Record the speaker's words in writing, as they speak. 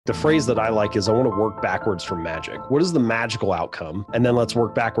The phrase that I like is I want to work backwards from magic. What is the magical outcome? And then let's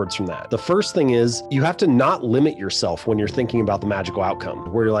work backwards from that. The first thing is you have to not limit yourself when you're thinking about the magical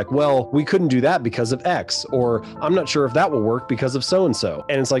outcome, where you're like, well, we couldn't do that because of X, or I'm not sure if that will work because of so-and-so.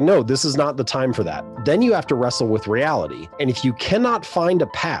 And it's like, no, this is not the time for that. Then you have to wrestle with reality. And if you cannot find a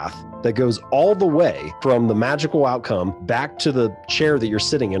path that goes all the way from the magical outcome back to the chair that you're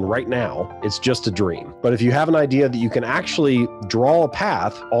sitting in right now, it's just a dream. But if you have an idea that you can actually draw a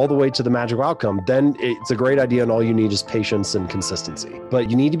path all the way to the magical outcome, then it's a great idea, and all you need is patience and consistency.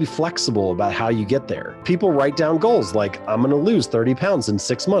 But you need to be flexible about how you get there. People write down goals like, I'm going to lose 30 pounds in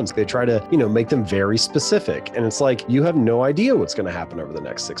 6 months. They try to, make them very specific. And it's like, you have no idea what's going to happen over the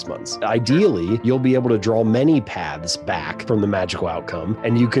next 6 months. Ideally, you'll be able to draw many paths back from the magical outcome,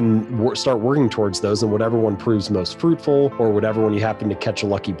 and you can start working towards those, and whatever one proves most fruitful, or whatever one you happen to catch a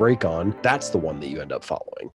lucky break on, that's the one that you end up following.